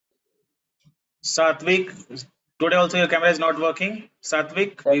Satvik, today also your camera is not working.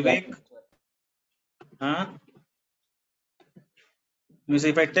 Satvik, Vivek, huh? You see,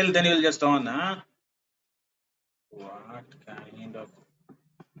 if I tell, then you'll just on, huh? What kind of?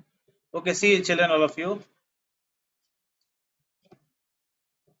 Okay, see, children, all of you.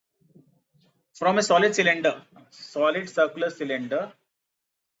 From a solid cylinder, solid circular cylinder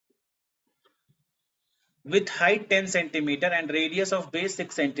with height 10 centimeter and radius of base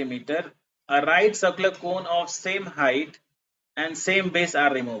 6 centimeter, a right circular cone of same height and same base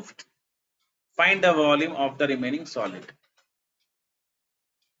are removed. Find the volume of the remaining solid.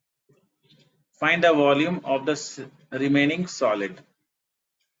 Find the volume of the remaining solid.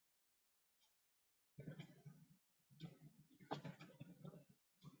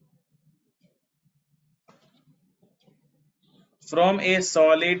 From a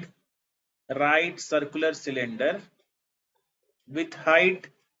solid right circular cylinder with height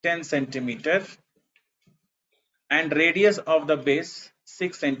 10 centimeter and radius of the base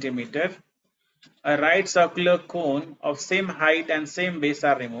 6 centimeter, a right circular cone of same height and same base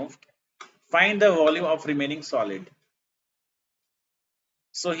are removed. Find the volume of remaining solid.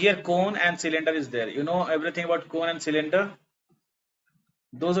 So here cone and cylinder is there. You know everything about cone and cylinder?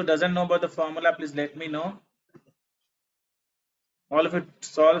 Those who doesn't know about the formula, please let me know. All of it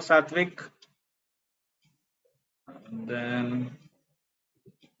solve, Satvik. And then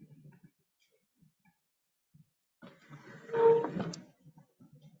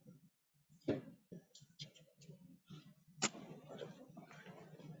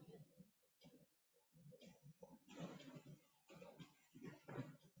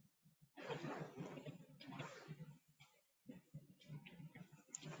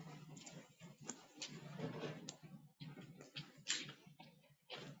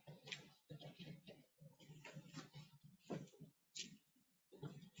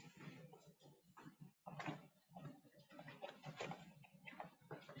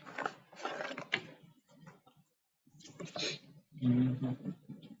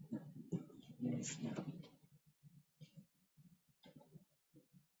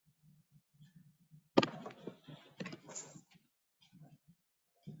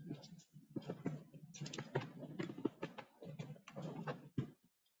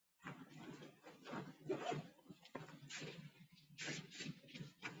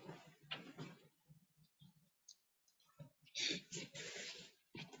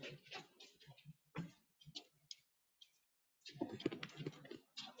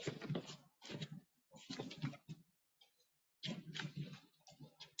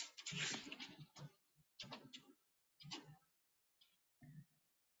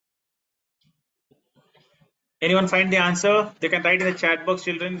anyone find the answer? They can write in the chat box,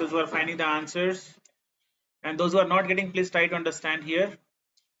 children, those who are finding the answers. And those who are not getting, please try to understand here.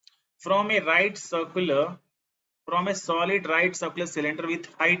 From a solid right circular cylinder with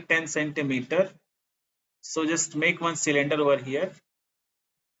height 10 centimeter. So just make one cylinder over here.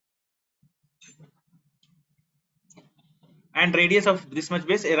 And radius of this much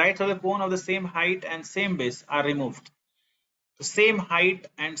base, a right circular cone of the same height and same base are removed. The same height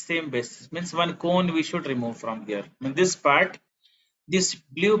and same base means one cone we should remove from here. In this part, this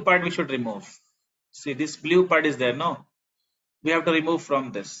blue part we should remove. See, this blue part is there, no? We have to remove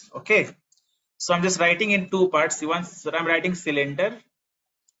from this. Okay. So I'm just writing in two parts. See, once I'm writing cylinder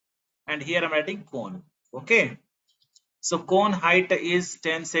and here I'm writing cone. Okay. So cone height is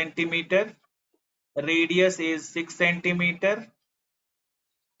 10 centimeter, radius is 6 centimeter,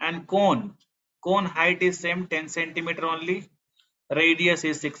 and cone height is same 10 centimeter only, radius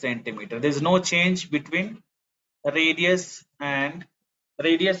is 6 centimeter. There is no change between radius and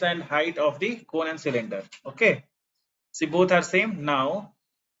height of the cone and cylinder. Okay. See, both are same. Now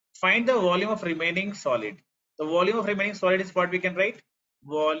find the volume of remaining solid. The volume of remaining solid is what we can write: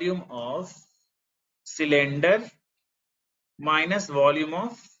 volume of cylinder minus volume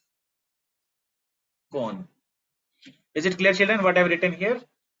of cone. Is it clear, children, what I have written here?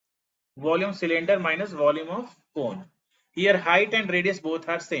 Volume cylinder minus volume of cone. Here height and radius both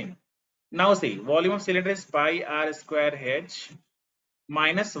are same. Now see, volume of cylinder is pi r square h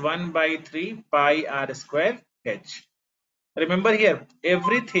minus 1 by 3 pi r square h. Remember here,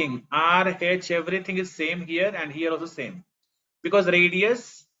 everything r, h, everything is same here and here also same. Because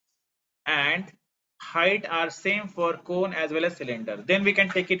radius and height are same for cone as well as cylinder. Then we can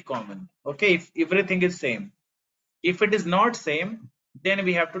take it common. Okay, if everything is same. If it is not same, then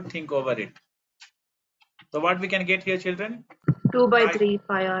we have to think over it. So what we can get here, children? 2 by 3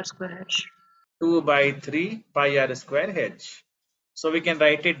 pi r square h. 2 by 3 pi r square h. So we can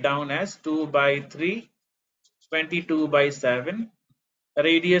write it down as 2 by 3, 22 by 7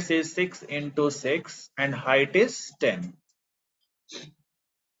 Radius is 6 into 6 and height is 10.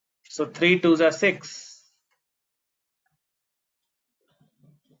 So 3 twos are 6.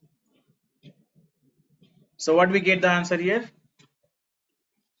 So what we get the answer here?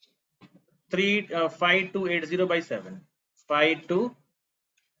 5280 by 7.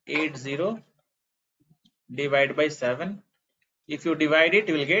 5280 divided by 7. If you divide it,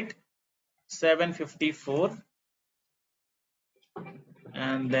 you will get 754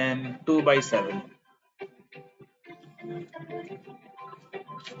 and then 2 by 7.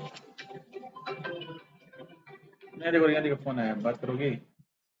 मेरे को यहाँ देखो phone आया, बात करोगी?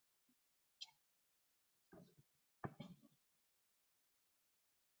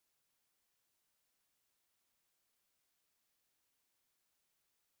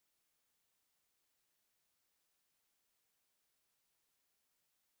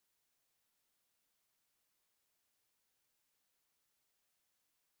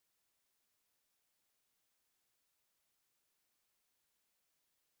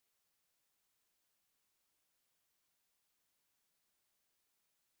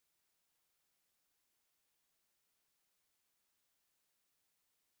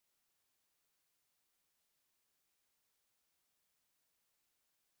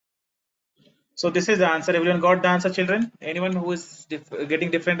 So this is the answer. Everyone got the answer, children? Anyone who is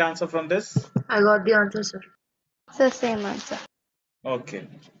getting different answer from this? I got the answer, sir. So same answer. Okay.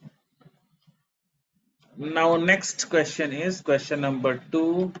 Now next question is question number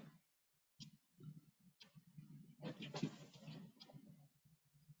 2.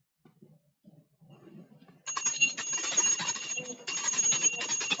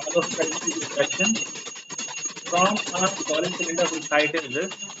 All of this question. From a solid cylinder whose height is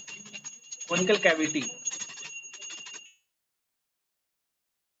this, conical cavity.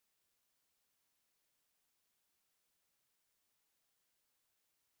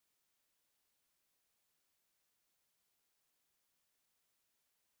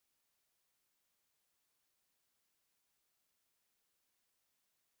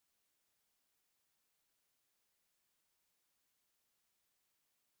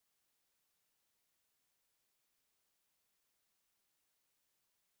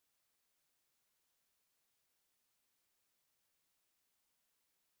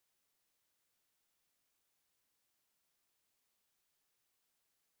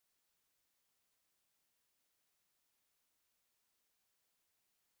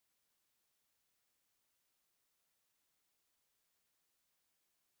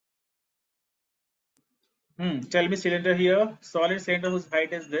 Tell me cylinder here, solid cylinder whose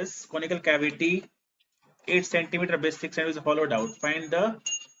height is this, conical cavity, 8 centimeter, base 6 centimeters is hollowed out. Find the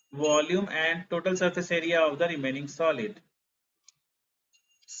volume and total surface area of the remaining solid.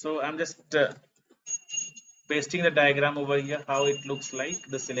 So I'm just pasting the diagram over here, how it looks like,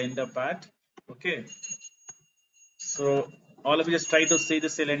 the cylinder part. Okay. So all of you just try to see the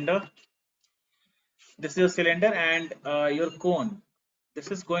cylinder. This is your cylinder and your cone. This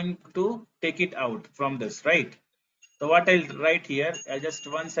is going to take it out from this, right? So what I'll write here, just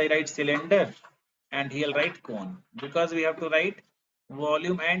once I write cylinder and he'll write cone, because we have to write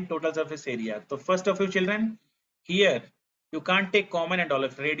volume and total surface area. So first of you children, here you can't take common and all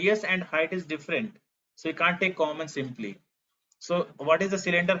of radius and height is different. So you can't take common simply. So what is the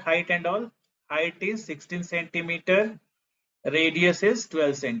cylinder height and all? Height is 16 centimeter, radius is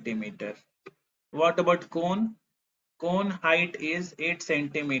 12 centimeter. What about cone? Cone height is 8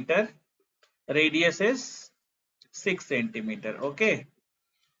 centimeter, radius is 6 centimeter. Okay.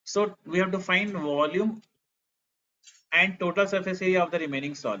 So we have to find volume and total surface area of the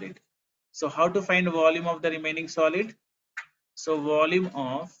remaining solid. So how to find volume of the remaining solid? So volume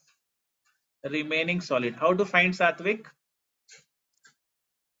of remaining solid. How to find Satvik?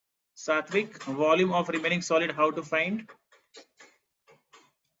 Satvik, volume of remaining solid, how to find?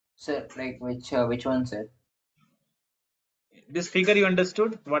 Sir, like which one, sir? This figure you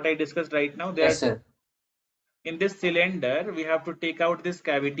understood what I discussed right now? There Yes, are sir. in this cylinder we have to take out this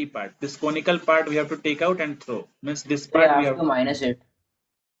cavity part, this conical part we have to take out and throw. Means this So you part we have have to minus it.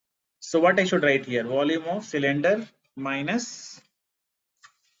 So what I should write here? Volume of cylinder minus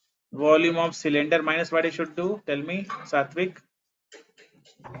what I should do? Tell me, Satvik.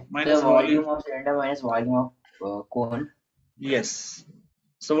 The Minus volume. volume of cylinder minus volume of cone. Yes.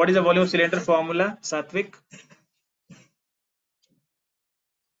 So what is the volume of cylinder formula, Satvik?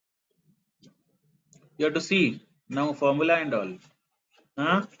 You have to see now formula and all.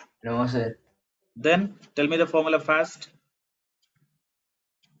 Huh? No, sir. Then tell me the formula fast.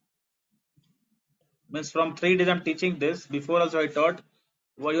 Means from 3 days I'm teaching this. Before also I taught.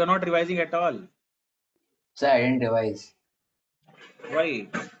 Well, you are not revising at all. Sir, I didn't revise. Why?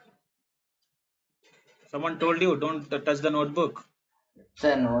 Someone told you don't touch the notebook.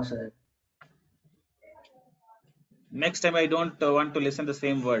 Sir, no, sir. Next time I don't want to listen the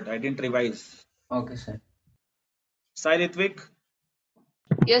same word. I didn't revise. Okay, sir. Sai Ritvik,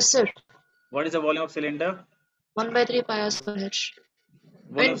 Yes, sir. what is the volume of cylinder? 1 by 3 pi r square h.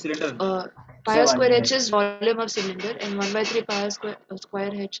 Volume of cylinder. Pi Sir, r 1 square h minute. is volume of cylinder and 1 by 3 pi r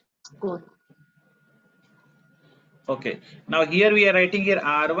square h is cone. Okay. Now here we are writing here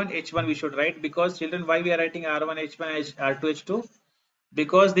R1 H1 we should write, because children, why we are writing R1 H1 R2 H2?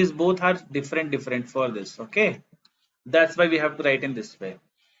 Because these both are different for this. Okay. That's why we have to write in this way.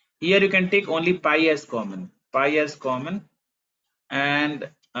 Here you can take only pi as common. Pi as common, and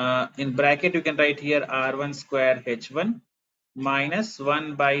in bracket you can write here R1 square H1 minus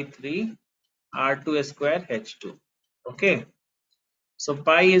 1 by 3 R2 square H2. Okay. So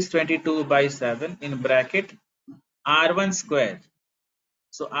pi is 22 by 7 in bracket R1 square.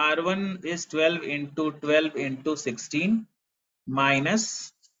 So R1 is 12 into 16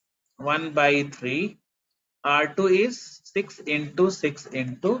 minus 1 by 3. R2 is 6 into 6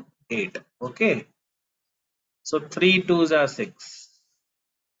 into 8. Okay. So 3 2s are 6.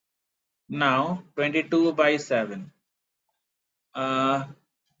 Now 22 by 7.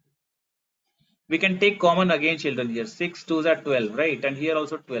 We can take common again, children, here. 6 2s are 12, right? And here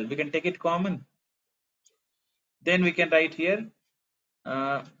also 12. We can take it common. Then we can write here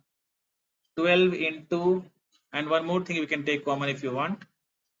 12 into, and one more thing we can take common if you want.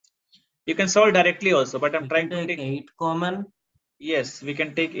 You can solve directly also, but I'm trying to take 8 common. Yes, we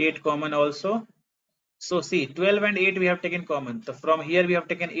can take 8 common also. So see, 12 and 8 we have taken common. So from here we have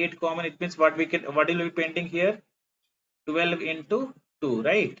taken 8 common. It means what will be pending here? 12 into 2,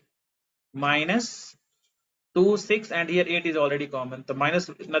 right? Minus 2, 6, and here 8 is already common. The minus,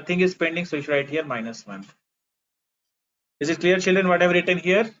 nothing is pending, so you should write here minus 1. Is it clear, children, what I've written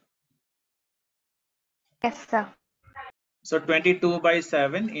here? Yes, sir. So 22 by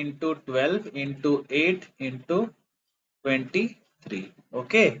 7 into 12 into 8 into 23.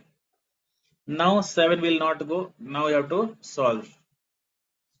 Okay. Now 7 will not go. Now you have to solve.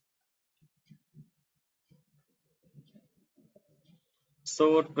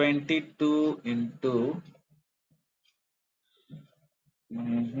 So 22 into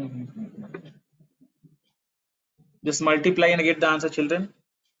just multiply and get the answer, children.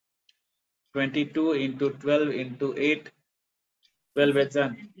 22 into 12 into 8. 12 is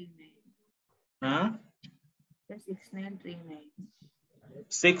done. Huh? 6939.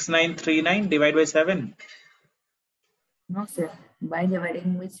 6939 divided by 7. No, sir. By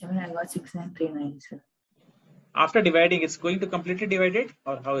dividing with 7, I got 6939, sir. After dividing, it's going to completely divide it,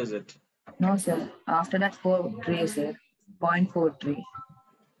 or how is it? No, sir. After that, 4 sir. 0.43.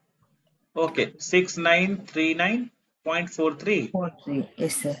 Okay, 6939.43. 43.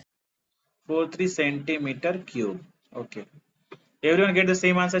 Yes, sir. 43 centimeter cube. Okay. Everyone get the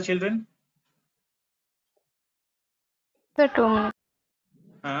same answer, children? Sir, 2 minutes.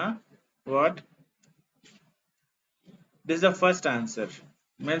 Huh? What? This is the first answer.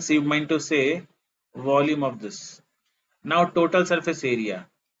 Means you meant to say volume of this. Now total surface area.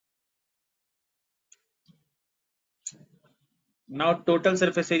 Now total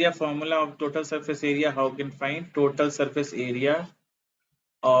surface area, formula of total surface area, how can find total surface area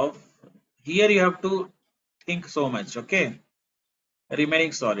of, here you have to think so much, okay?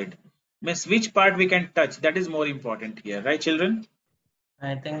 Remaining solid. Means which part we can touch, that is more important here, right, children?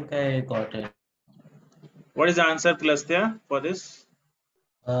 I think I got it. What is the answer, Pulastya, for this?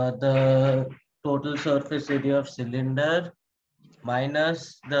 The total surface area of cylinder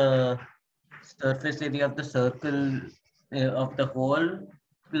minus the surface area of the circle of the hole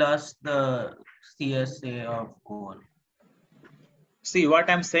plus the CSA of cone. See what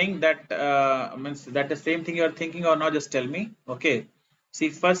I'm saying, that means that the same thing you're thinking or not, just tell me. Okay. See,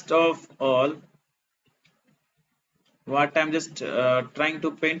 first of all, what I'm just trying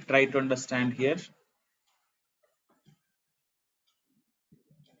to paint, try to understand here.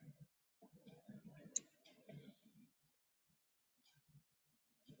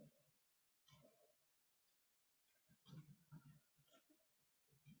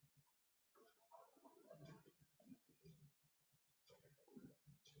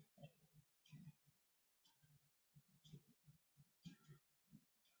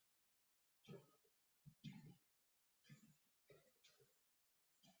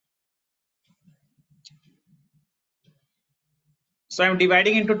 So I'm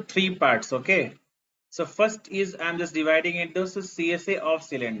dividing into 3 parts, okay? So first is I'm just dividing into CSA of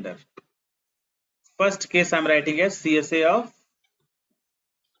cylinder. First case I'm writing as CSA of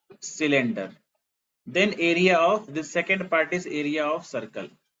cylinder. Then area of this second part is area of circle,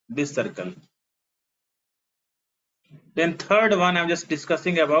 this circle. Then third one I'm just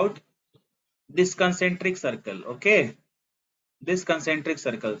discussing about this concentric circle. Okay, this concentric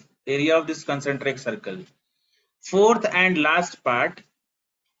circle, area of this concentric circle. Fourth and last part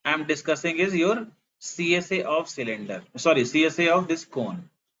I'm discussing is your CSA of cylinder. Sorry, CSA of this cone.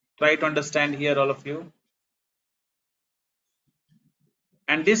 Try to understand here, all of you.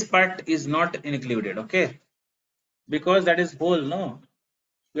 And this part is not included, okay? Because that is whole, no?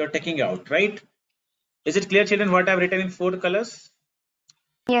 We are taking out, right? Is it clear, children, what I've written in 4 colors?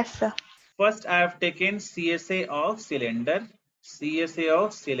 Yes, sir. First, I have taken CSA of cylinder, CSA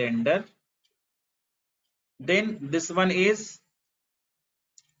of cylinder. Then this one is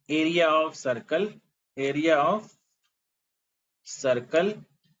area of circle, area of circle.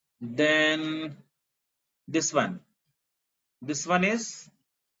 Then this one is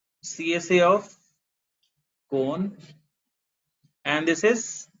CSA of cone, and this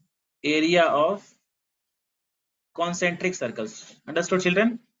is area of concentric circles. Understood,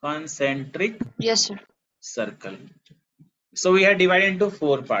 children? Concentric Yes, sir. circle. So we have divided into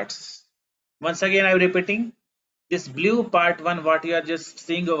 4 parts. Once again, I'm repeating this blue part one, what you are just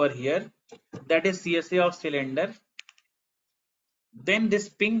seeing over here, that is CSA of cylinder. Then this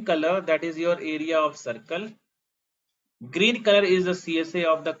pink color, that is your area of circle. Green color is the CSA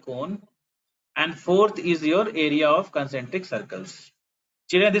of the cone. And fourth is your area of concentric circles.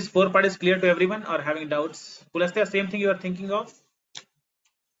 Children, this 4 part is clear to everyone or having doubts? Pulastya, same thing you are thinking of?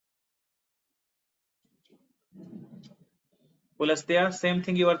 Pulastya, same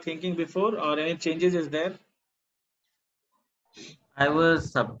thing you were thinking before or any changes is there? I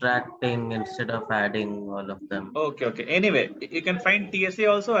was subtracting instead of adding all of them. Okay, okay. Anyway, you can find TSA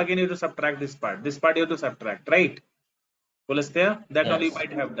also. Again, you have to subtract this part. This part you have to subtract, right? Pulastya, that only you Yes.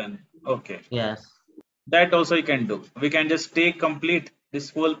 might have done. Okay. Yes. That also you can do. We can just take complete this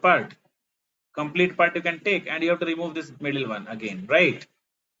whole part. Complete part you can take and you have to remove this middle one again, right?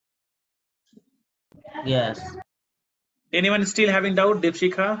 Yes. Anyone still having doubt,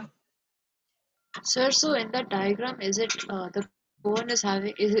 Dipshika? Sir, so in that diagram, is it the cone is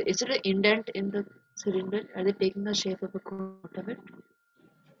having is it an indent in the cylinder? Are they taking the shape of a cone out of it?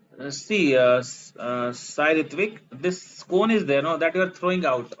 See, Sai Ritvik, this cone is there, no, that you are throwing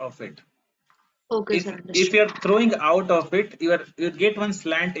out of it. Okay, sir, If understood. you are throwing out of it, you get one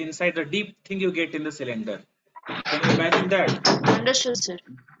slant inside the deep thing you get in the cylinder. Can you imagine that? Understood, sir.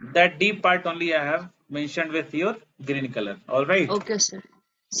 That deep part only I have mentioned with your green color. All right. Okay, sir.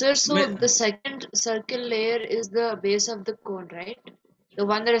 Sir, so the second circle layer is the base of the cone, right? The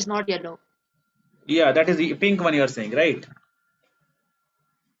one that is not yellow. Yeah, that is the pink one you are saying, right?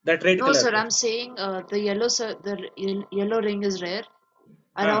 That red No, color. sir, I'm saying the yellow yellow ring is rare.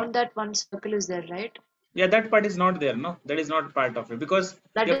 Huh. Around that one circle is there, right? Yeah, that part is not there, no? That is not part of it because you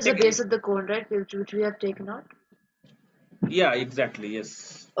That have is the taken. base of the cone, right? Which we have taken out. Yeah, exactly.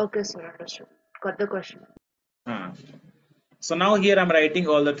 Yes. Okay, sir, understood. Got the question. Huh. So now here I'm writing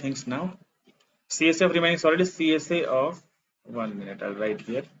all the things now. CSA of remaining solid is CSA of 1 minute. I'll write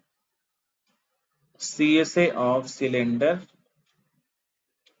here. CSA of cylinder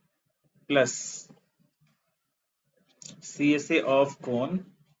plus CSA of cone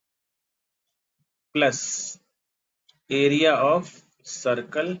plus area of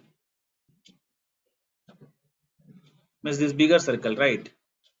circle, means this bigger circle, right?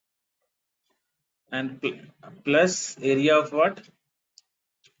 And plus area of what?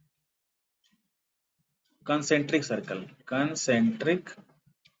 Concentric circle. Concentric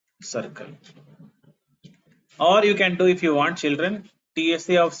circle. Or you can do, if you want, children,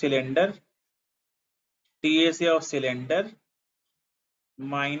 TSA of cylinder, TSA of cylinder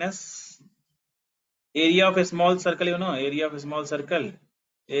minus area of a small circle, you know, area of a small circle,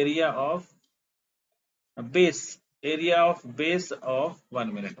 area of a base, area of base of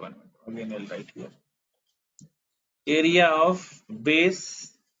 1 minute, 1 minute. Again, I'll write here. Area of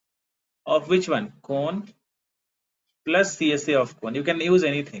base of which one? Cone plus CSA of cone. You can use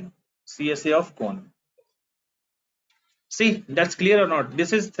anything. CSA of cone. See, that's clear or not?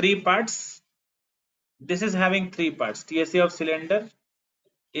 This is 3 parts. This is having 3 parts. TSA of cylinder,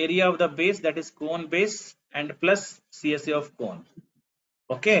 area of the base, that is cone base, and plus CSA of cone.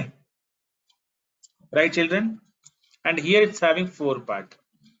 Okay. Right, children? And here it's having 4 part.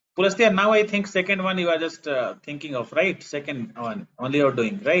 Pulastya, now I think second one you are just thinking of, right? Second one only you're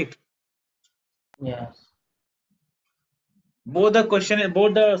doing, right? Yes. Both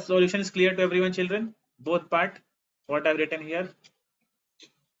the solution is clear to everyone, children? Both part, what I've written here.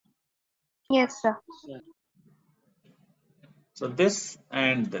 Yes, sir. Sir. So this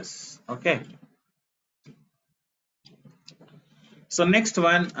and this, okay. So next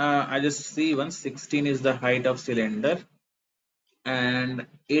one, I just see 116 is the height of cylinder and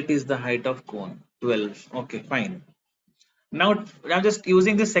 8 is the height of cone, 12. Okay, fine. Now I'm just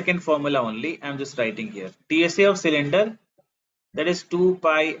using the second formula only. I'm just writing here. TSA of cylinder, that is 2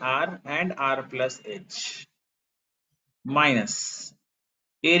 pi r and r plus h, minus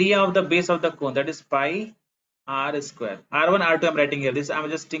area of the base of the cone, that is pi r square. R1, R2 I'm writing here. This I'm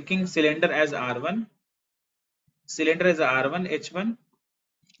just thinking cylinder as R1, cylinder as R1, H1,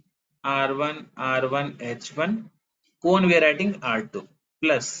 R1, R1, H1, cone we are writing R2,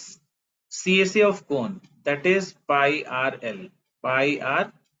 plus CSA of cone, that is pi RL,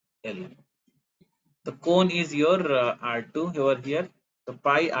 pi RL. The cone is your R2 over here, the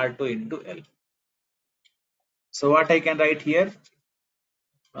pi R2 into L. So what I can write here,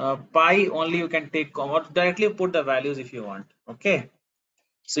 pi only you can take or directly put the values if you want. Okay.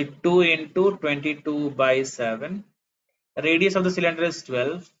 So 2 into 22 by 7. Radius of the cylinder is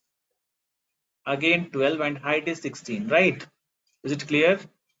 12. Again 12 and height is 16, right? Is it clear?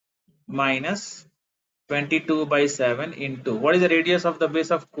 Minus 22 by 7 into, what is the radius of the base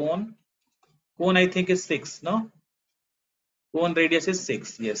of cone? Cone I think is 6, no? Cone radius is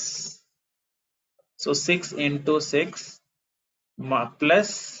 6, yes. So 6 into 6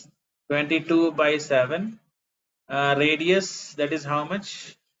 plus 22 by 7. Radius, that is how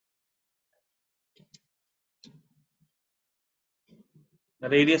much? The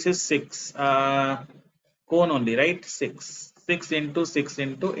radius is 6. Cone only, right? 6. 6 into 6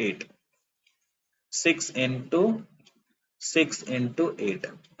 into 8. 6 into 6 into 8.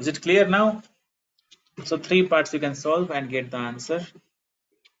 Is it clear now? So 3 parts you can solve and get the answer.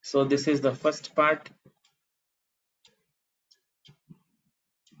 So this is the first part.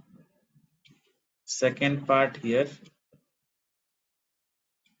 Second part here.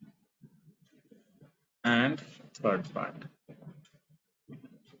 And third part.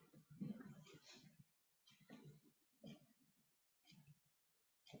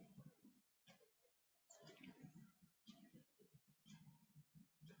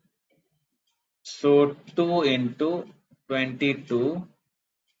 So 2 into 22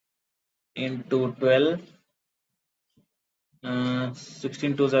 into 12,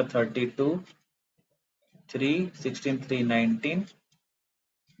 16 2s are 32, 3, 16 3, 19,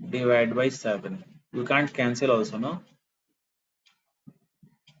 divide by 7. You can't cancel also, no?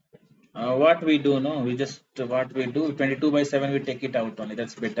 What we do, no? We just, what we do, 22 by 7, we take it out only.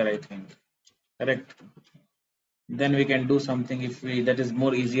 That's better, I think. Correct. Then we can do something if we, that is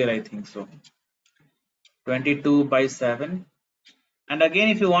more easier, I think so. 22 by 7. And again,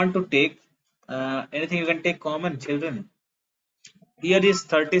 if you want to take anything, you can take common, children. Here is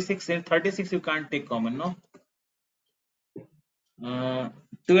 36. In 36, you can't take common, no?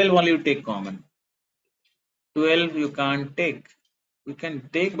 12 only you take common. 12 you can't take. You can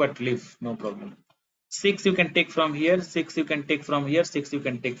take but leave, no problem. 6 you can take from here. 6 you can take from here. 6 you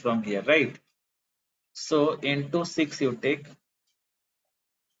can take from here, right? So into 6 you take.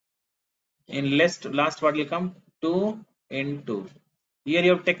 In last what will come? 2 into. Here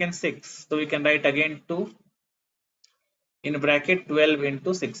you have taken 6. So we can write again 2 in bracket 12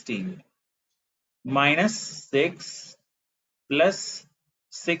 into 16 minus 6 plus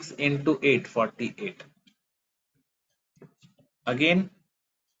 6 into 8, 48. Again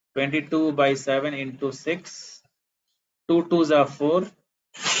 22 by 7 into 6. 2 2s are 4.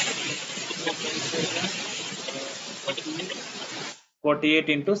 48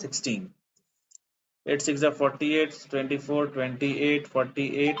 into 16. 8 6 are 48, 24, 28,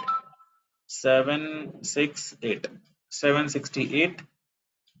 48, 7, 6, 8. 768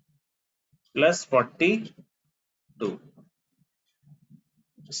 plus 42.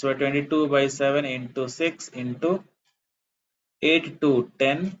 So 22 by 7 into 6 into 8 to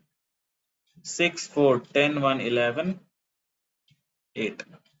 10, 6, 4, 10, 1, 11, 8.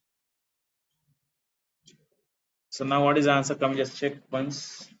 So now what is the answer? Come just check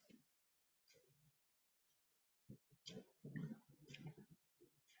once.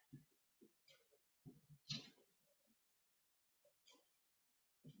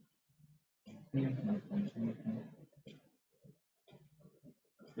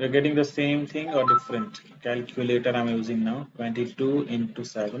 We're getting the same thing or different? Calculator I'm using now. 22 into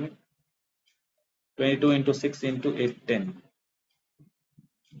 7. 22 into 6 into 8, 10.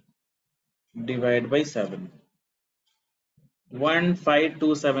 Divide by 7.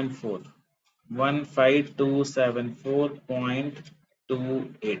 15274.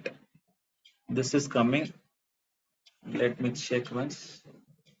 15274.28. This is coming. Let me check once.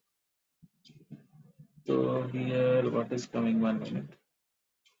 So here, what is coming? 1 minute.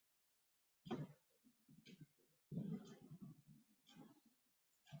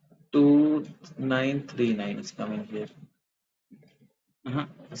 2939 is coming here.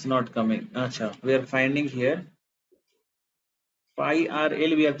 It's not coming. Acha, we are finding here pi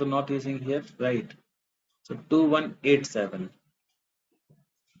RL we are not using here, right? So 2187.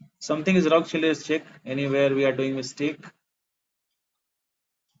 Something is wrong, let's check. Anywhere we are doing mistake.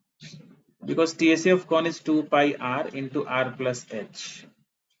 Because TSA of con is 2 pi R into R plus H.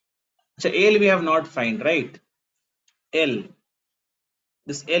 So L we have not find, right? L.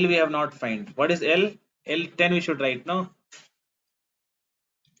 This L we have not find. What is L? L 10 we should write, no?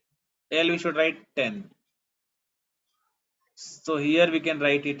 L we should write 10. So here we can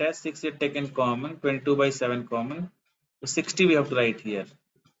write it as 6 is taken common, 22 by 7 common. So 60 we have to write here.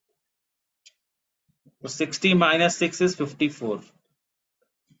 So 60 minus 6 is 54.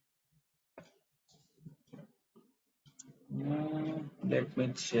 Let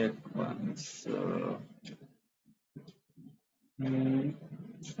me check once.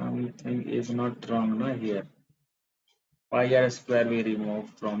 Something is not wrong no, here. Pi r square we remove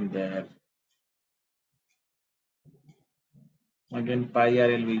from there. Again pi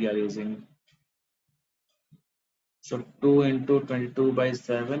RL we are using. So 2 into 22 by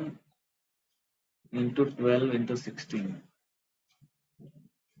 7 into 12 into 16.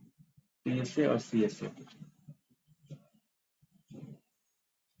 PSA or CSA?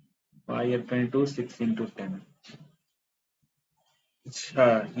 Pi r 22 6 into 10.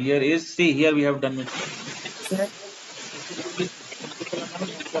 Here is, see, here we have done it. Sir,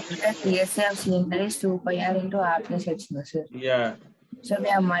 the PSA of cylinder is 2 pi r into r plus h, no, sir. Yeah. So we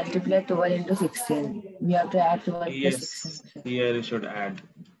have multiplied 12 into 16. We have to add 12 plus Yes. 16, sir. Here you should add.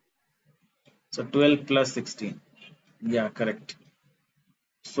 So 12 plus 16. Yeah, correct.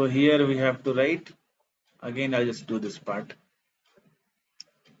 So here we have to write. Again, I'll just do this part.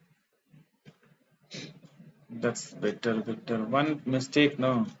 That's better, Victor. One mistake,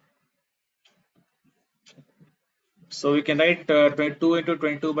 no. So we can write 22 into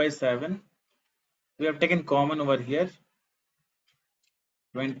 22 by 7. We have taken common over here.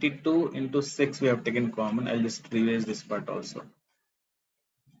 22 into 6 we have taken common. I'll just erase this part also.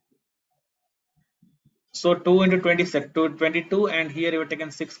 So 2 into 20 set to 22 and here we have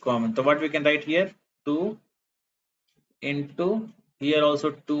taken 6 common. So what we can write here? 2 into here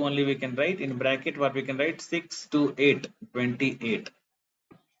also 2 only we can write in bracket. What we can write? 6 to 8, 28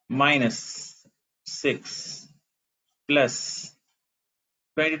 minus 6 plus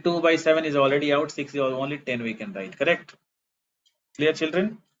 22 by 7 is already out. 6 is only 10 we can write. Correct? Clear,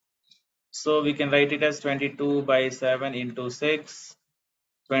 children? So we can write it as 22 by 7 into 6.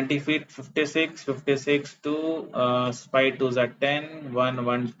 20 feet 56 56 2 5 2s are 10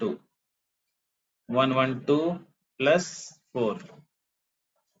 112 112 plus 4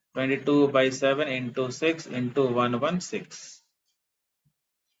 22 by 7 into 6 into 116.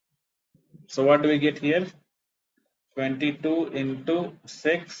 So what do we get here? 22 into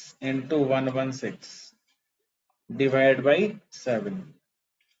 6 into 116 divided by 7.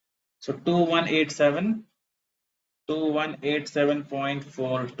 So 2187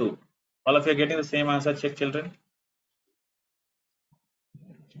 2187.42. All of you are getting the same answer. Check, children.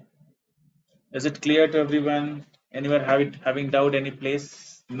 Is it clear to everyone? Anyone having doubt any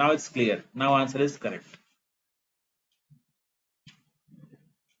place? Now it's clear. Now answer is correct.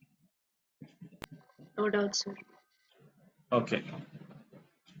 No doubt, sir. Okay.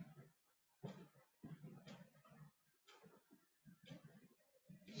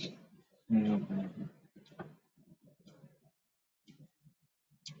 Mhm.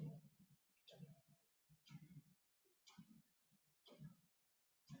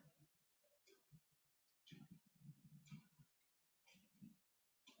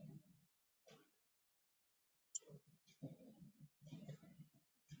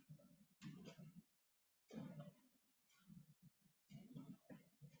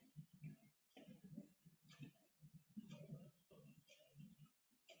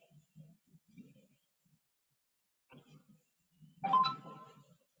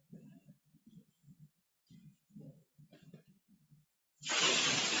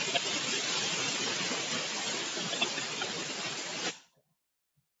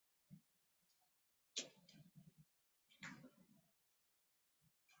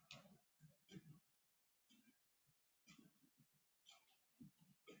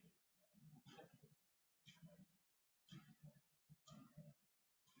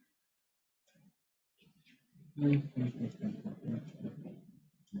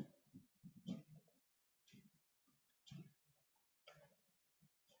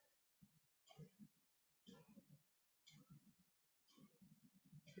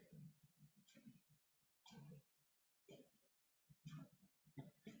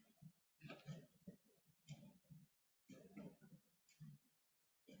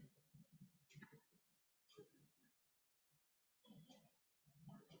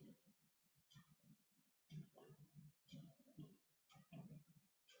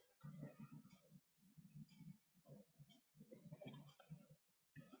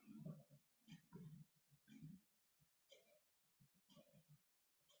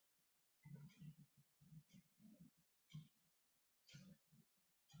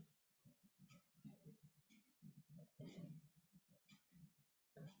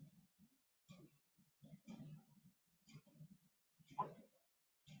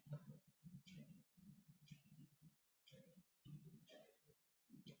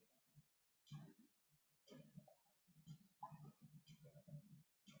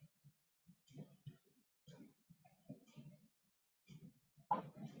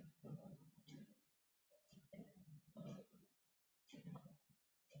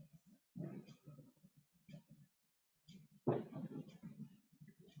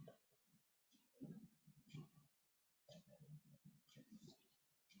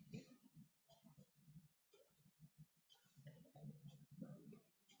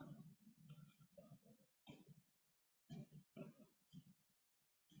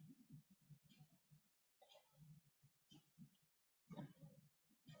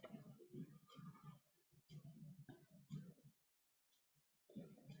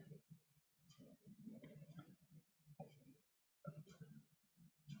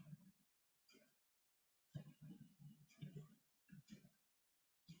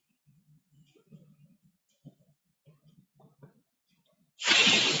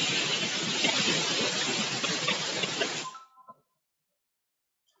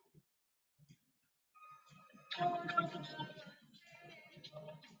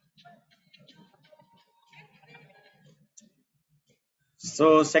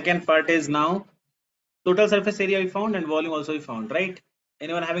 So second part is now total surface area we found and volume also we found, right?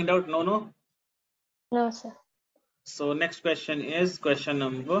 Anyone having doubt? No, no. No, sir. So next question is question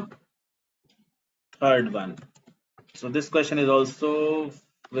number third one. So this question is also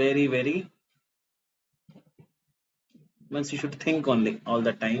very means you should think only all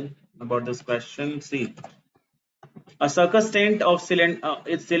the time about this question. See, a circus tent of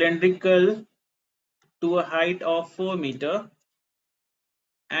is cylindrical to a height of 4 meter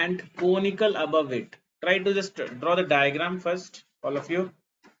and conical above it. Try to just draw the diagram first, all of you.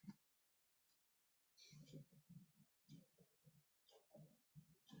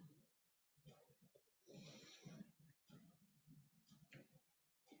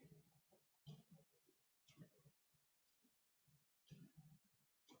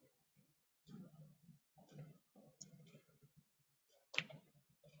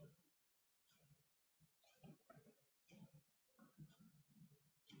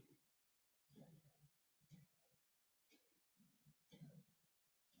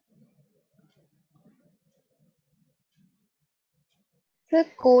 The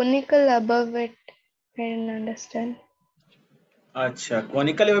conical above it. I didn't understand. Acha,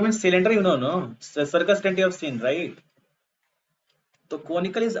 conical means cylinder, you know, no? Circus tent you have seen, right? So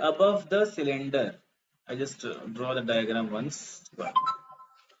conical is above the cylinder. I just draw the diagram once.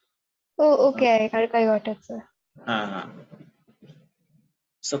 Oh, okay. I got it, sir. Uh,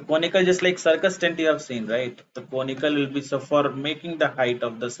 so conical just like circus tent you have seen, right? The conical will be so for making the height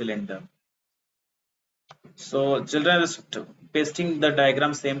of the cylinder. So children just pasting the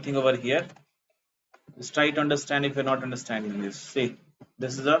diagram, same thing over here. Just try to understand if you're not understanding this. See,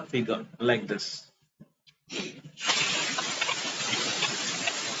 this is a figure like this.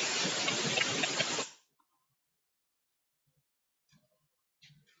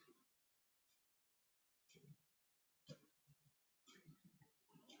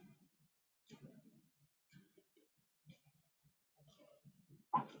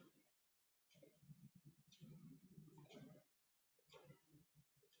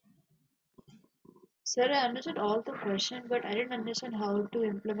 Sir, I understood all the question, but I didn't understand how to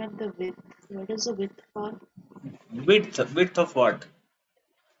implement the width. What is the width for? Width of what?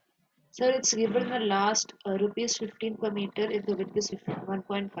 Sir, it's given the last rupees 15 per meter if the width is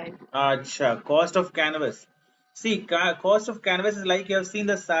 1.5. Acha, cost of canvas. See, cost of canvas is like you have seen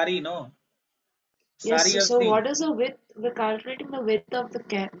the sari, no? Sari Yes, you have so seen. what is the width? We're calculating the width of the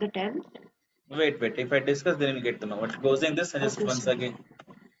tent. Wait. If I discuss, then we'll get to know what goes in this. I just Okay, sir.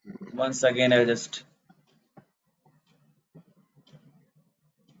 once again, I'll just.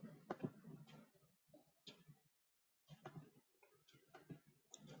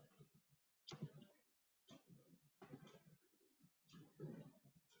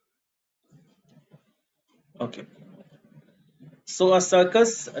 Okay. So a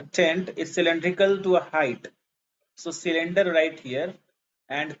circus tent is cylindrical to a height. So cylinder right here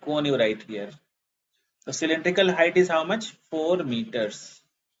and cone you right here. The cylindrical height is how much? 4 meters.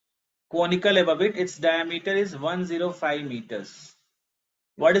 Conical above it, its diameter is 105 meters.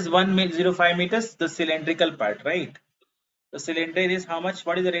 What is 105 meters? The cylindrical part, right? The cylinder is how much?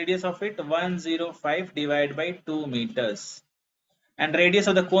 What is the radius of it? 105 divided by 2 meters. And radius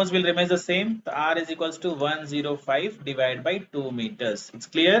of the cones will remain the same. The R is equals to 105 divided by 2 meters. It's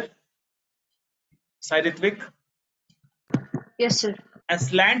clear? Scientific? Yes, sir. And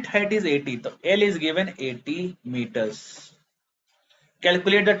slant height is 80. So L is given 80 meters.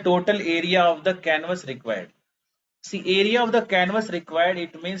 Calculate the total area of the canvas required. See, area of the canvas required,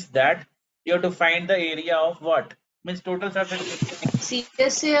 it means that you have to find the area of what? Means total surface.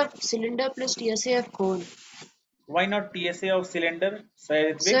 CSA of cylinder plus TSA of cone. Why not TSA of cylinder?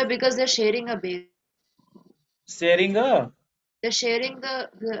 Scientific? Sir, because they're sharing a base. Sharing a. They're sharing the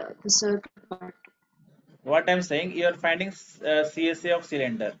circle part. What I'm saying, you are finding CSA of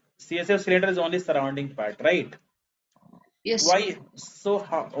cylinder. CSA of cylinder is only surrounding part, right? Yes, sir. Why? So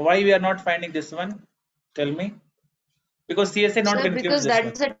why we are not finding this one? Tell me. Because CSA not Sir, includes because this that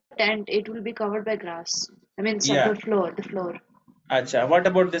one. is a tent, it will be covered by grass. I mean, sir, Yeah. the floor. Acha. What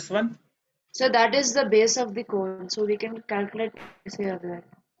about this one? So that is the base of the cone. So we can calculate TSA of that.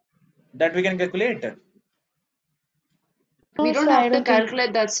 That we can calculate. We No, don't sir. I have to don't think.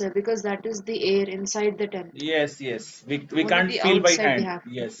 calculate that, sir, because that is the air inside the tent. Yes. We Only can't the feel by outside we hand. have.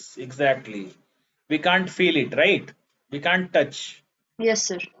 Yes, exactly. We can't feel it, right? We can't touch. Yes,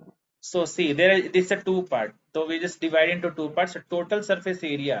 sir. So see, this is a two part. So we just divide into two parts. So total surface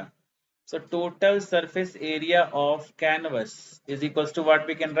area. So total surface area of canvas is equals to what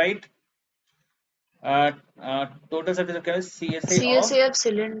we can write? Total surface of canvas CSA CSA of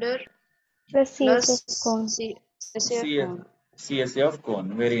cylinder Plus plus CSA of cone. CSA of cone. CSA of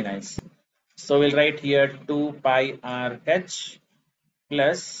cone. Very nice. So we'll write here 2 pi r h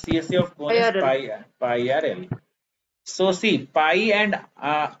plus CSA of cone is IRL. pi r l. So see, pi and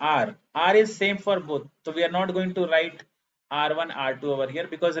r is same for both. So we are not going to write r1 r2 over here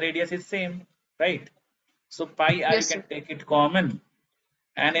because radius is same, right? So pi r you Yes, can sir. take it common,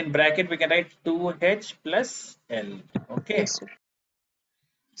 and in bracket we can write 2h plus l. Okay. Yes, sir.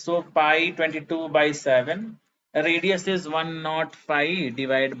 So pi 22 by 7. Radius is 105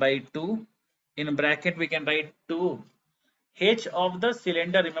 divided by 2. In bracket we can write 2. H of the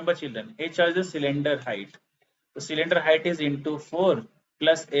cylinder, remember children, H is the cylinder height. The cylinder height is into 4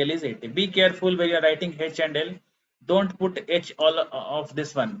 plus L is 80. Be careful when you are writing H and L. Don't put H all of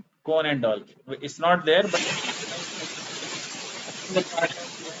this one, cone and all. It's not there, but the part of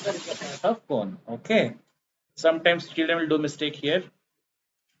cylinder is a part of cone. Okay. Sometimes children will do mistake here.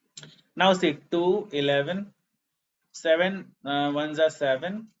 Now see 2, 11, 7 ones are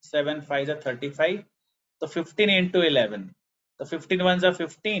 7, 7 fives are 35. So 15 into 11. The 15 ones are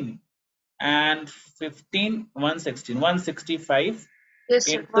 15 and 15 116. 165 Yes,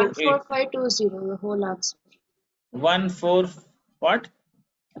 sir. into 8. 14520, the whole answer. 1 4 what?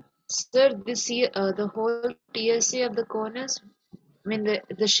 Sir, the whole TSA of the cone is, I mean,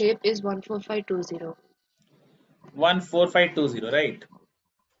 the shape is 14520. 14520, right?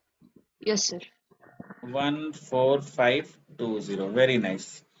 Yes, sir. 14520. Very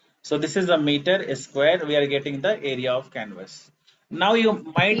nice. So this is a meter square. We are getting the area of canvas. Now you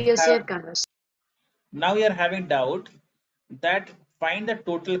might TSA have of canvas. Now you are having doubt that find the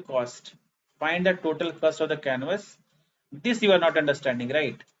total cost. Find the total cost of the canvas. This you are not understanding,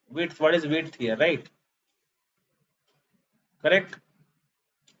 right? Width, what is width here, right? Correct?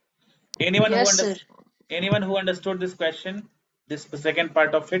 Anyone who Yes, sir. anyone who understood this question, this second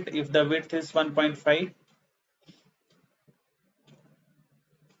part of it, if the width is 1.5,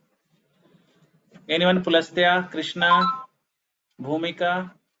 anyone, Pulastya, Krishna,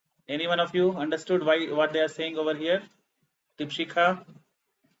 Bhumika, any one of you understood why what they are saying over here? Tipshika?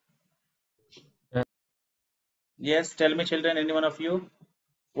 Yes, tell me children, any one of you?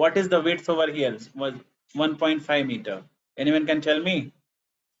 What is the width over here? Was 1.5 meter. Anyone can tell me?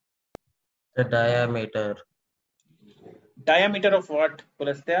 The diameter. Diameter of what,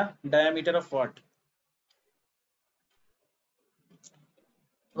 Pulastya? Diameter of what?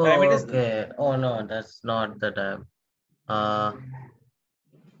 Diameter Oh, is, okay. Oh no, that's not the time. Uh,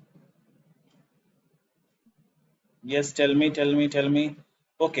 yes, tell me.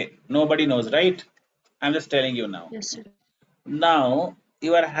 Okay, nobody knows, right? I'm just telling you now. Yes, sir. Now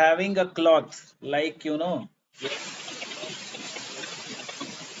you are having a cloth, like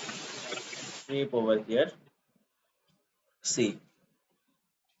shape over here. See,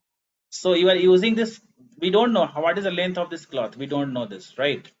 so you are using this. We don't know what is the length of this cloth. We don't know this,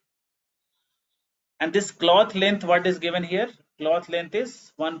 right? And this cloth length, what is given here? Cloth length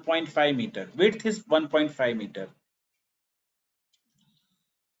is 1.5 meter. Width is 1.5 meter.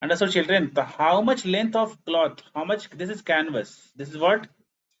 Understood, children? The how much length of cloth? How much? This is canvas. This is what?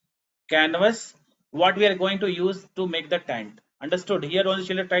 Canvas. What we are going to use to make the tent. Understood? Here only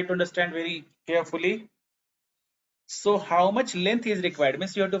children try to understand very carefully. So how much length is required?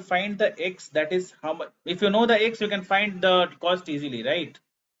 Means you have to find the x. That is how much. If you know the x, you can find the cost easily, right?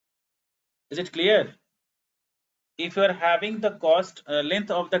 Is it clear? If you are having the cost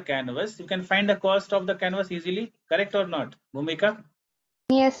length of the canvas, you can find the cost of the canvas easily. Correct or not, Bhumika?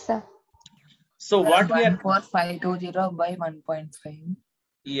 Yes, sir. So what we are 14520 by 1.5.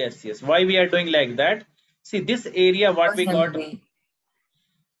 yes. Why we are doing like that? See this area what we got. LB.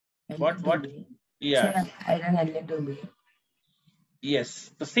 What? Sir, Yeah. I don't L into B.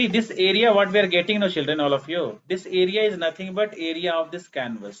 Yes. So see this area what we are getting now, children, all of you. This area is nothing but area of this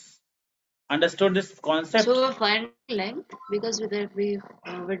canvas. Understood this So concept? we're finding length because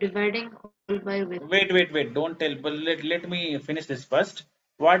we're dividing whole by width. Wait. Don't tell. But let me finish this first.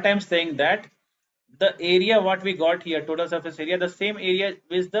 What I'm saying that the area what we got here, total surface area, the same area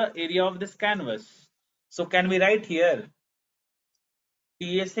is the area of this canvas. So can we write here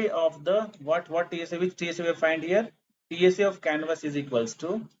TSA of the what TSA, which TSA we find here? TSA of canvas is equals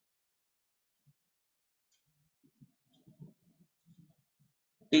to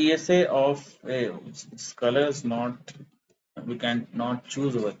TSA of this color is not, we can not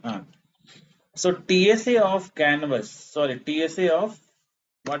choose over. So TSA of canvas, sorry, TSA of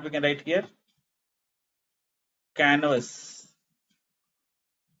what we can write here? Canvas,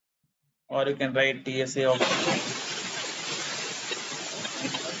 or you can write TSA of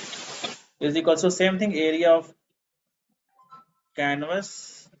is equals to same thing, area of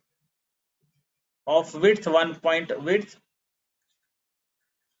canvas of width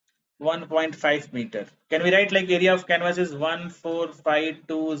 1.5 meter. Can we write like area of canvas is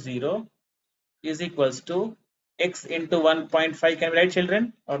 14520 is equals to x into 1.5. Can we write,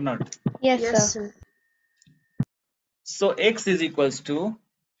 children, or not? Yes, Yes, sir. sir. So x is equals to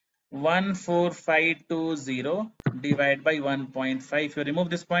 14520 divided by 1.5. If you remove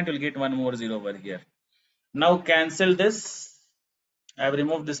this point, you'll get one more zero over here. Now cancel this. I have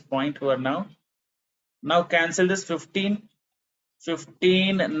removed this point over now. Now cancel this 15.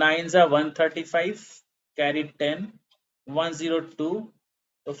 15 nines are 135. Carry 10. 102.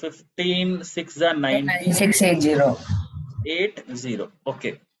 So 15 6 are 90. 9680. 80.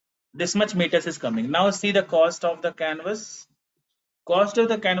 Okay. This much meters is coming. Now see the cost of the canvas. Cost of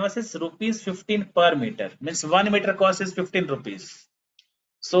the canvas is rupees 15 per meter. Means 1 meter cost is 15 rupees.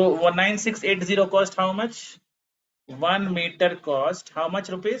 So 19680 cost how much? 1 meter cost how much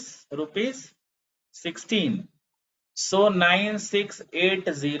rupees? Rupees 16. So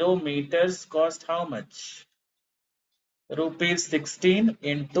 9680 meters cost how much? Rupees 16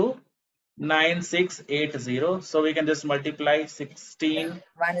 into 9680. So we can just multiply 16.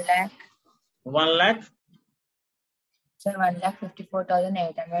 1 lakh. 1 lakh. Sir,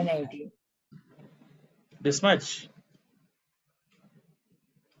 1,54,880. This much.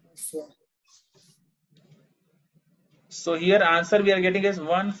 Yes, sir. So here answer we are getting is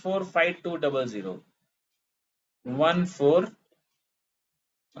 145200. 14.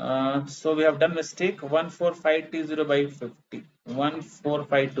 So we have done mistake. 14520 by 50.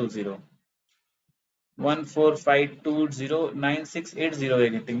 14520. 14520 9680 we are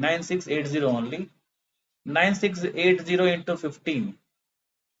getting. 9680 only. 9680 into 15.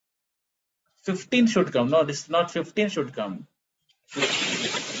 15 should come. No, this is not 15 should come.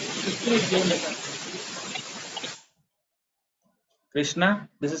 15 is given the Krishna,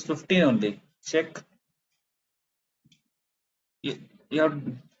 this is 15 only. Check. You have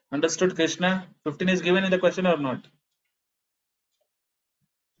understood, Krishna? 15 is given in the question or not?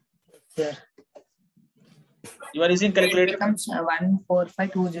 Sir. You are using It calculator? becomes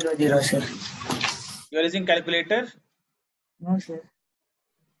 145,200, sir. You are using calculator? No, sir.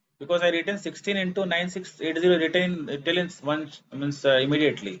 Because I written 16 into 9680 written in one means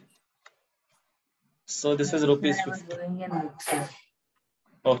immediately. So this is Sir, rupees I was 50. doing in book, sir.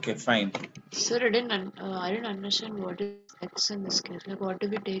 Okay, fine. Sir, I didn't understand what is x in this case. Like, what do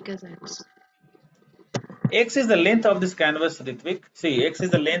we take as x? X is the length of this canvas, Ritvik. See, X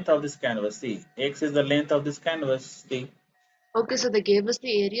is the length of this canvas. See, X is the length of this canvas. See, Okay, so they gave us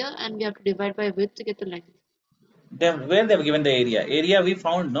the area and we have to divide by width to get the length. where they have given the area. Area we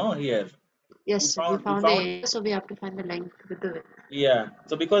found no here. Yes, sir, we We found the found area, so we have to find the length with the width. yeah.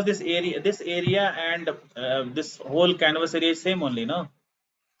 So because this area and this whole canvas area is same only, no?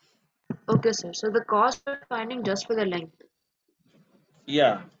 Okay, sir. So the cost we're finding just for the length.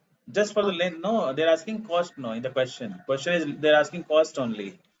 Yeah. Just for the Okay. length. No, they're asking cost. No, in the question. Question is they're asking cost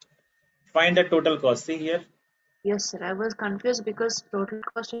only. Find the total cost. See here. Yes, sir. I was confused because total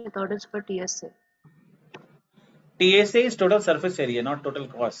cost I thought it's for TSA. TSA is total surface area, not total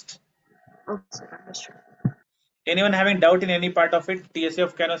cost. Okay, sir. Understood. Anyone having doubt in any part of it? TSA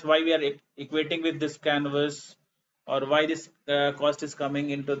of canvas, why we are equating with this canvas, or why this cost is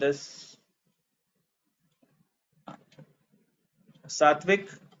coming into this? Satvik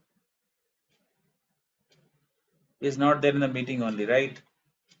is not there in the meeting only, right?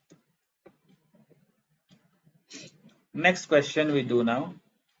 Next question we do now.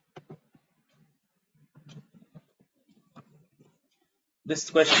 This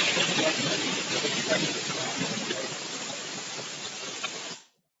question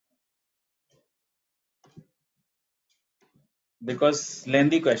because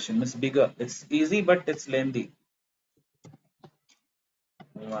lengthy question is bigger. It's easy, but it's lengthy.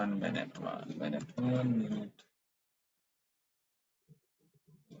 1 minute, 1 minute, 1 minute.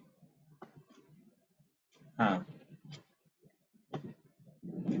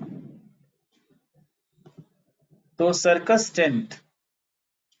 So circus tent.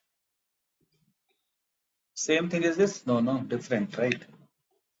 Same thing is this? No, no, different, right?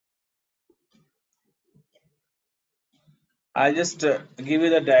 I'll just give you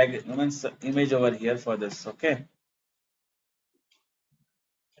the image over here for this, okay?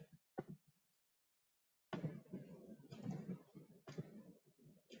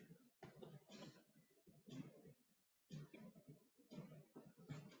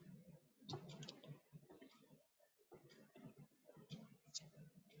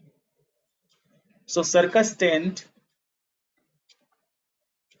 So circus tent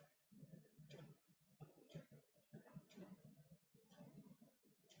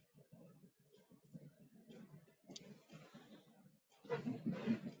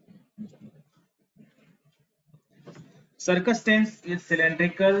Circus tent is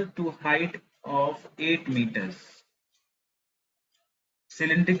cylindrical to height of 8 meters.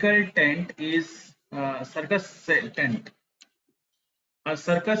 Cylindrical tent is tent. A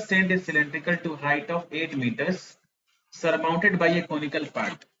circus tent is cylindrical to height of 8 meters, surmounted by a conical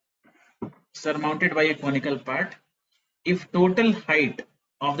part. Surmounted by a conical part. If total height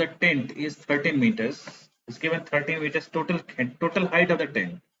of the tent is 13 meters, is given 13 meters total height of the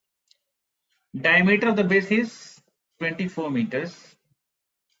tent. Diameter of the base is 24 meters.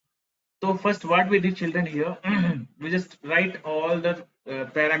 So first what we do children here, we just write all the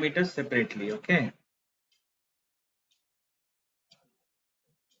parameters separately, okay?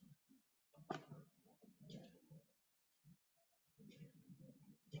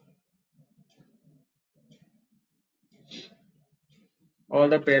 All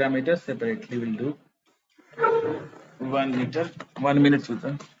the parameters separately will do. 1 meter, 1 minute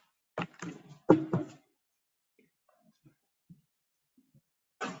children.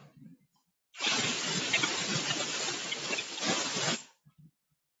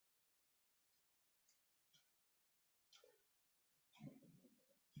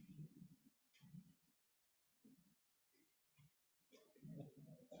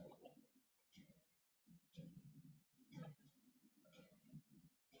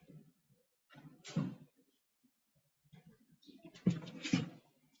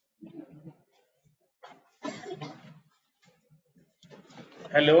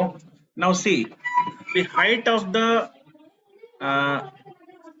 Hello. Now see, the height of the uh,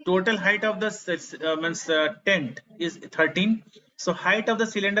 total height of the tent is 13. So height of the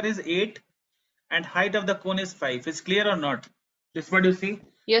cylinder is 8 and height of the cone is 5. Is clear or not? This what you see?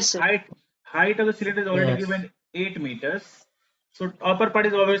 Yes, sir. Height of the cylinder is already Yes. given 8 meters. So upper part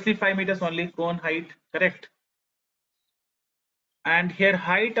is obviously 5 meters only, cone height, correct? And here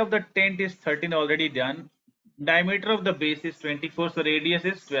height of the tent is 13 already done. Diameter of the base is 24, so radius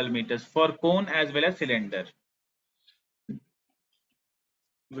is 12 meters for cone as well as cylinder.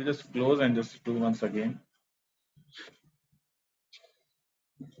 We just close and just do once again.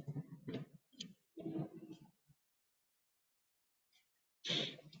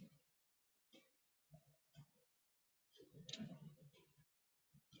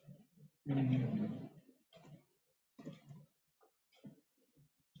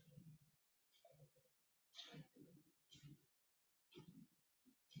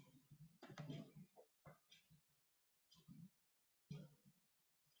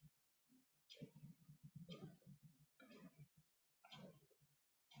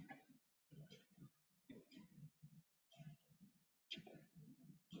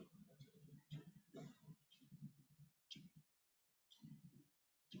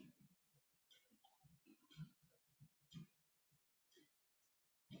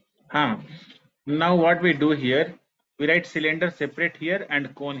 Now what we do here, we write cylinder separate here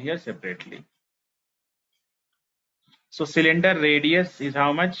and cone here separately. So cylinder radius is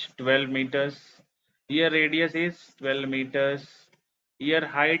how much? 12 meters. Here radius is 12 meters. Here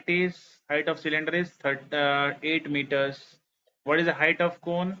height of cylinder is 8 meters. What is the height of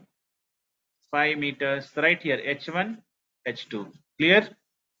cone? 5 meters. Right here H1, H2. Clear?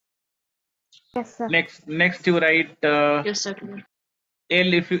 Yes, sir. Next you write Yes, sir. Clear.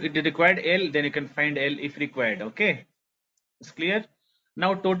 L if it is required L, then you can find L if required. Okay, it's clear.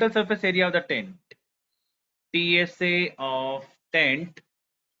 Now total surface area of the tent. TSA of tent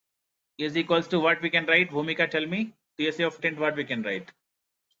is equals to what we can write. Bhumika, tell me. TSA of tent, what we can write?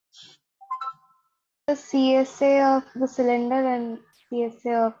 The CSA of the cylinder and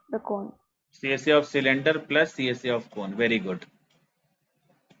CSA of the cone. CSA of cylinder plus CSA of cone. Very good.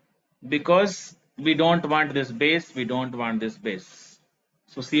 Because we don't want this base, we don't want this base.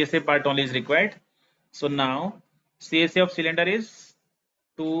 So CSA part only is required. So now CSA of cylinder is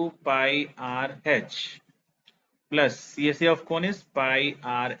 2 pi RH plus CSA of cone is pi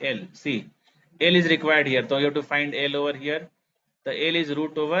RL. See, L is required here. So you have to find L over here. The L is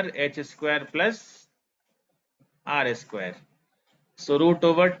root over H square plus R square. So root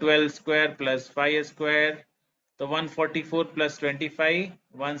over 12 square plus 5 square. So 144 plus 25,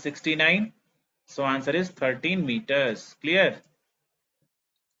 169. So answer is 13 meters. Clear?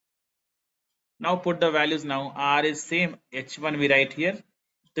 Now put the values now. R is same. H1 we write here.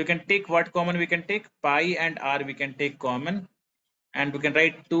 So you can take what common we can take? Pi and R we can take common. And we can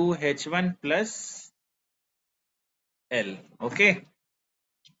write 2H1 plus L. Okay.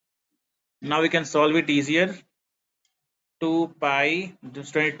 Now we can solve it easier. 2 pi,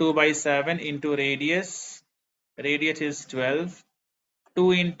 just 22 by 7 into radius. Radius is 12.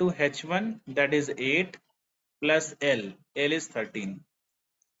 2 into H1, that is 8, plus L. L is 13.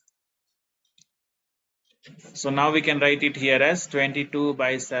 So now we can write it here as 22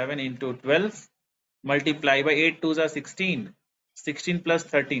 by 7 into 12 multiply by 8 2s are 16. 16 plus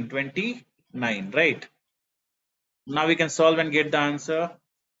 13, 29, right? Now we can solve and get the answer.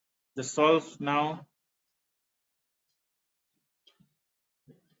 Just solve now.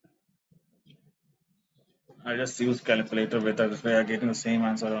 I just use calculator whether we are getting the same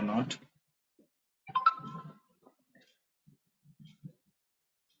answer or not.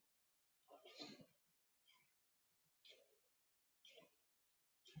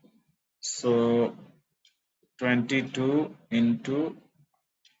 So 22 into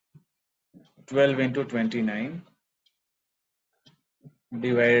 12 into 29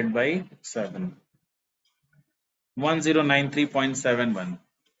 divided by 7. 1093.71.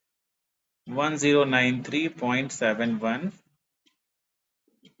 1093.71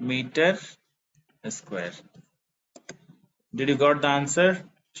 meter square. Did you got the answer,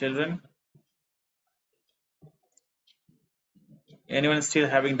 children? Anyone still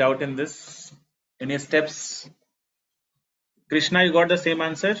having doubt in this? Any steps? Krishna, you got the same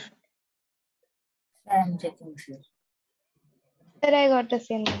answer? I'm checking, sir. Sir, I got the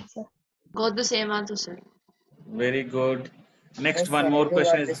same answer. Got the same answer, sir. Very good. Next Yes, one sir. I more do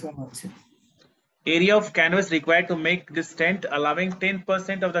question got the is same answer. area of canvas required to make this tent, allowing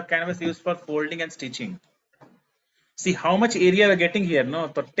 10% of the canvas used for folding and stitching. See how much area we're getting here,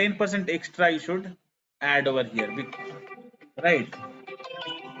 no? So 10% extra you should add over here. Right.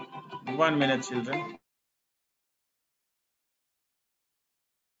 1 minute, children.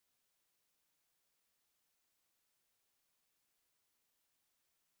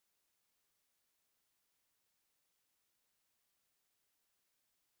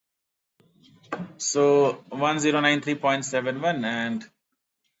 So 1093.71 and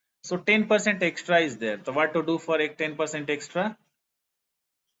so 10% extra is there. So what to do for a 10% extra?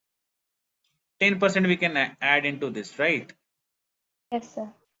 10% we can add into this, right? Yes, sir.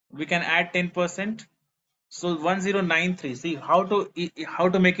 We can add 10%. So 1093. See how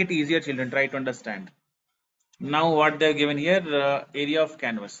to make it easier, children. Try to understand. Now what they're given here, area of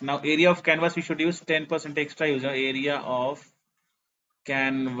canvas. Now area of canvas we should use 10% extra. Use area of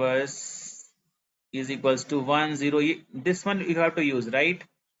canvas is equals to 10. This one you have to use, right?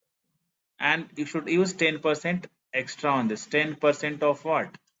 And you should use 10% extra on this. 10% of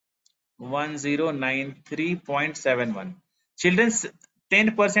what? 1093.71. Children's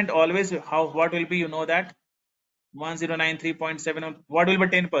 10% always what will be, you know that 1093.71, what will be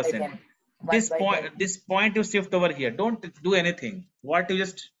 10%? 10. 1 by 10. This point you shift over here. Don't do anything. What you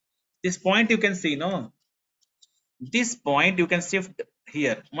just this point you can see, no? This point you can shift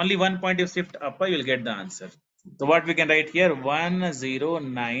here. Only one point you shift up, you will get the answer. So what we can write here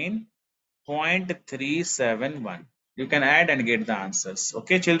 109.371. You can add and get the answers.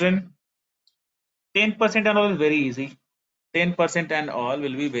 Okay, children. 10% and all is very easy. 10% and all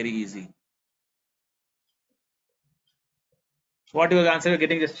will be very easy. What your answer you're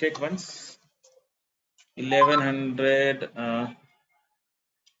getting? Just check once. 1100.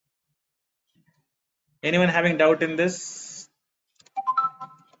 Anyone having doubt in this?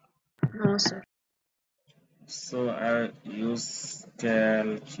 No, sir. So I'll use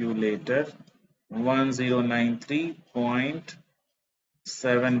calculator.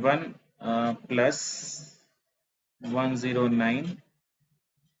 1093.71 plus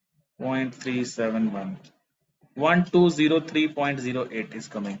 109.371. 1203.08 is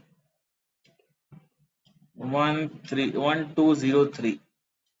coming. 1203.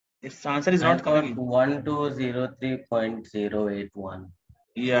 Its answer is I not got coming. 1203.081.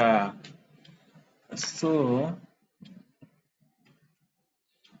 Yeah. So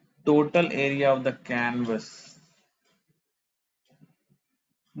total area of the canvas.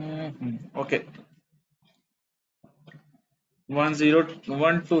 Okay.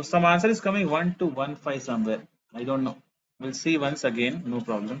 1012. Some answer is coming 1215 somewhere. I don't know. We'll see once again. No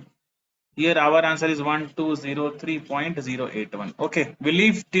problem. Here our answer is 1203.081. Okay. We'll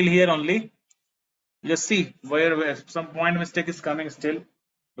leave till here only. Just see where some point mistake is coming still.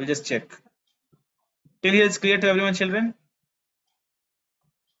 We'll just check. Till here it's clear to everyone, children?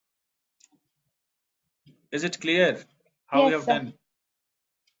 Is it clear how we Yes, have sir. done?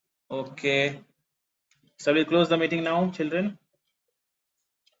 Okay. So we'll close the meeting now, children.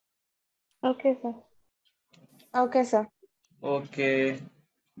 Okay, sir. Okay, sir. Okay.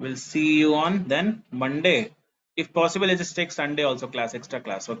 We'll see you on then Monday. If possible, let's just take Sunday also class, extra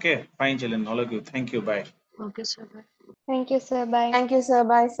class. Okay. Fine, children. All of you. Thank you. Bye. Okay, sir. Bye. Thank you, sir. Bye. Thank you, sir.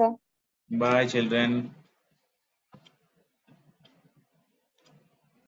 Bye, sir. Bye, children.